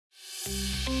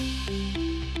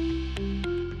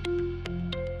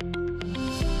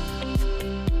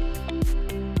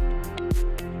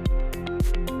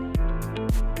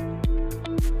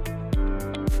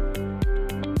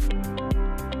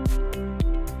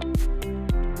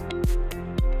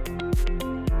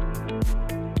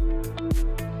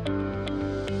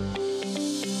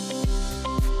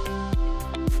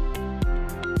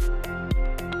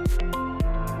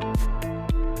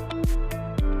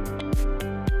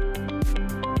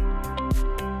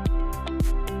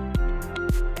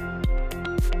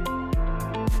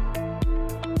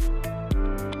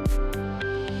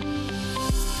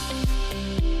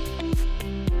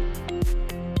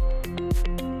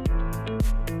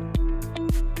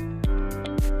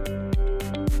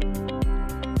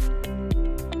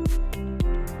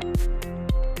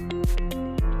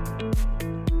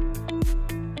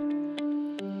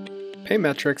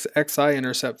Paymetric's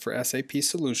XiIntercept for SAP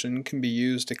solution can be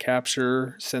used to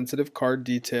capture sensitive card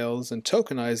details and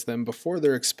tokenize them before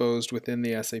they're exposed within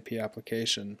the SAP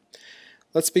application.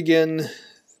 Let's begin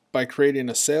by creating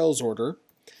a sales order,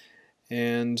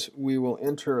 and we will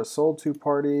enter a sold to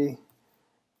party,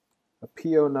 a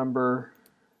PO number,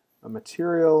 a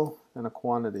material, and a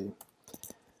quantity.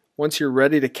 Once you're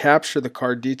ready to capture the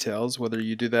card details, whether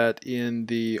you do that in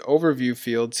the overview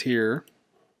fields here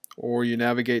or you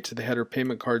navigate to the header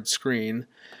payment card screen,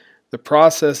 the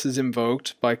process is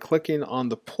invoked by clicking on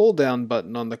the pull down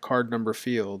button on the card number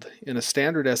field. In a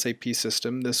standard SAP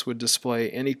system, this would display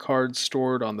any cards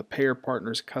stored on the payer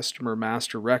partner's customer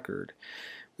master record.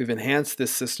 We've enhanced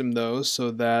this system though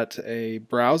so that a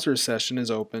browser session is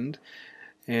opened,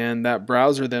 and that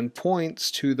browser then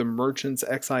points to the merchant's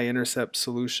XiIntercept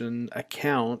solution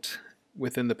account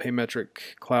within the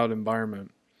Paymetric cloud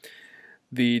environment.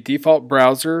 The default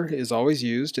browser is always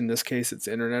used. In this case, it's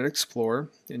Internet Explorer,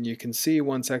 and you can see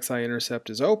once XiIntercept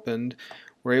is opened,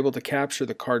 we're able to capture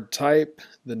the card type,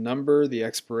 the number, the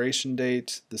expiration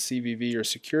date, the CVV or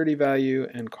security value,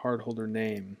 and cardholder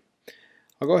name.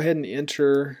 I'll go ahead and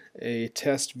enter a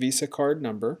test Visa card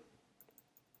number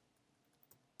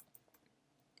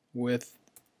with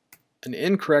an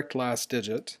incorrect last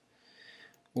digit.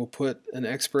 We'll put an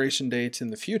expiration date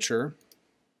in the future,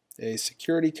 a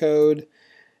security code,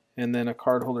 and then a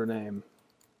cardholder name.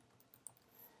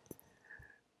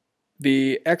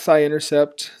 The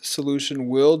XiIntercept solution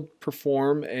will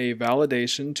perform a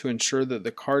validation to ensure that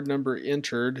the card number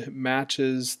entered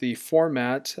matches the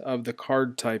format of the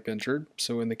card type entered.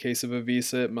 So in the case of a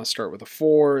Visa, it must start with a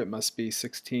 4, it must be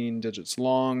 16 digits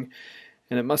long,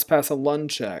 and it must pass a LUN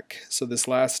check. So this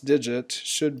last digit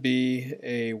should be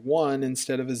a 1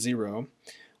 instead of a 0.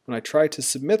 When I try to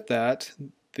submit that,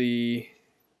 the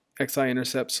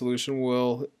XiIntercept solution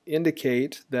will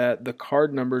indicate that the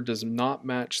card number does not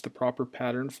match the proper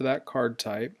pattern for that card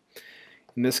type.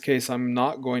 In this case, I'm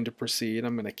not going to proceed.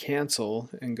 I'm going to cancel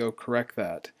and go correct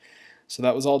that. So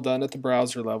that was all done at the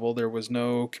browser level. There was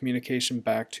no communication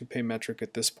back to Paymetric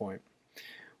at this point.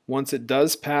 Once it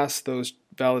does pass those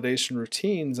validation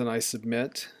routines and I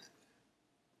submit,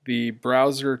 the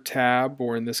browser tab,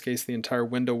 or in this case the entire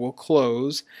window, will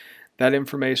close. That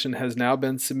information has now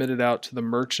been submitted out to the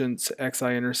merchant's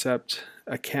XiIntercept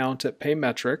account at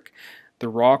Paymetric. The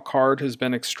raw card has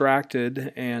been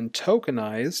extracted and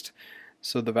tokenized,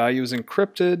 so the value is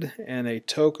encrypted and a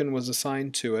token was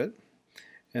assigned to it.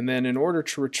 And then in order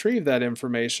to retrieve that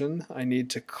information, I need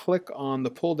to click on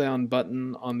the pull down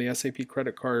button on the SAP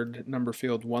credit card number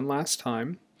field one last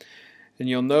time. And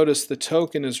you'll notice the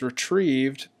token is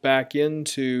retrieved back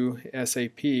into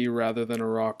SAP rather than a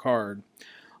raw card.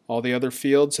 All the other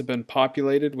fields have been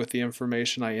populated with the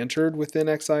information I entered within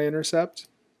XiIntercept.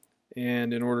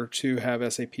 And in order to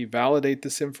have SAP validate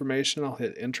this information, I'll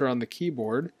hit enter on the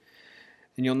keyboard.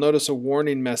 And you'll notice a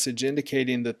warning message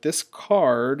indicating that this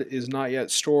card is not yet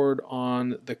stored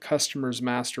on the customer's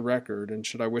master record. And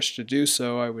should I wish to do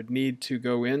so, I would need to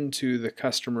go into the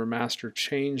customer master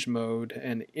change mode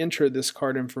and enter this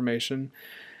card information.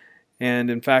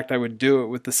 And in fact, I would do it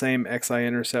with the same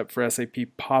XiIntercept for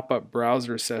SAP pop-up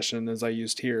browser session as I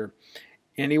used here.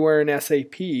 Anywhere in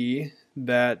SAP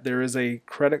that there is a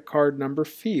credit card number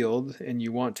field and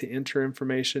you want to enter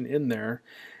information in there,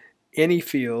 any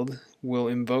field will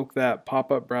invoke that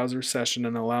pop-up browser session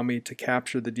and allow me to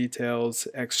capture the details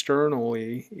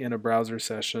externally in a browser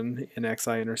session in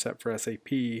XiIntercept for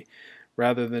SAP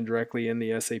rather than directly in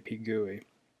the SAP GUI.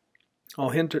 I'll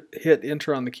hit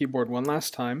enter on the keyboard one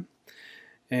last time,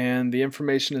 and the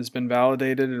information has been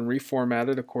validated and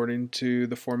reformatted according to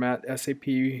the format SAP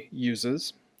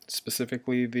uses,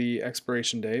 specifically the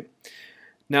expiration date.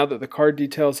 Now that the card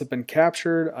details have been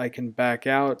captured, I can back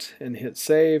out and hit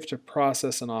save to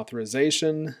process an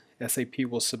authorization. SAP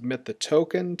will submit the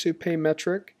token to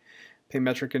Paymetric.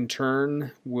 Paymetric in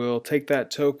turn will take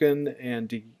that token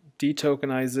and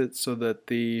detokenize it so that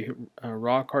the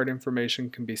raw card information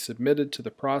can be submitted to the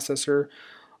processor.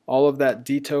 All of that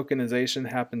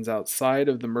detokenization happens outside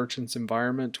of the merchant's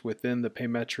environment within the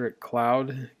Paymetric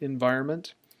cloud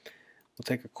environment. We'll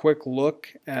take a quick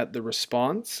look at the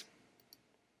response,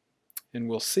 and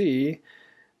we'll see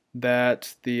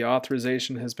that the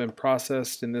authorization has been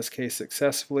processed, in this case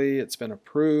successfully. It's been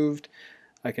approved.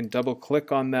 I can double click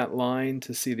on that line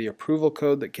to see the approval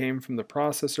code that came from the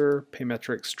processor,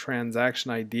 Paymetric's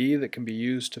transaction ID that can be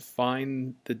used to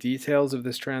find the details of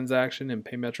this transaction in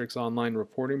Paymetric's online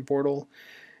reporting portal,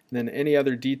 and then any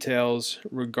other details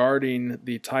regarding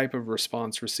the type of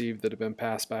response received that have been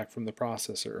passed back from the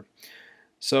processor.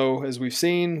 So as we've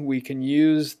seen, we can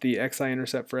use the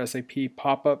XiIntercept for SAP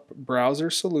pop-up browser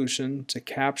solution to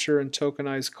capture and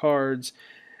tokenize cards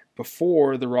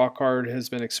before the raw card has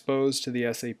been exposed to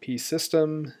the SAP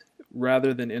system,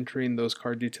 rather than entering those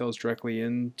card details directly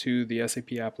into the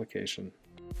SAP application.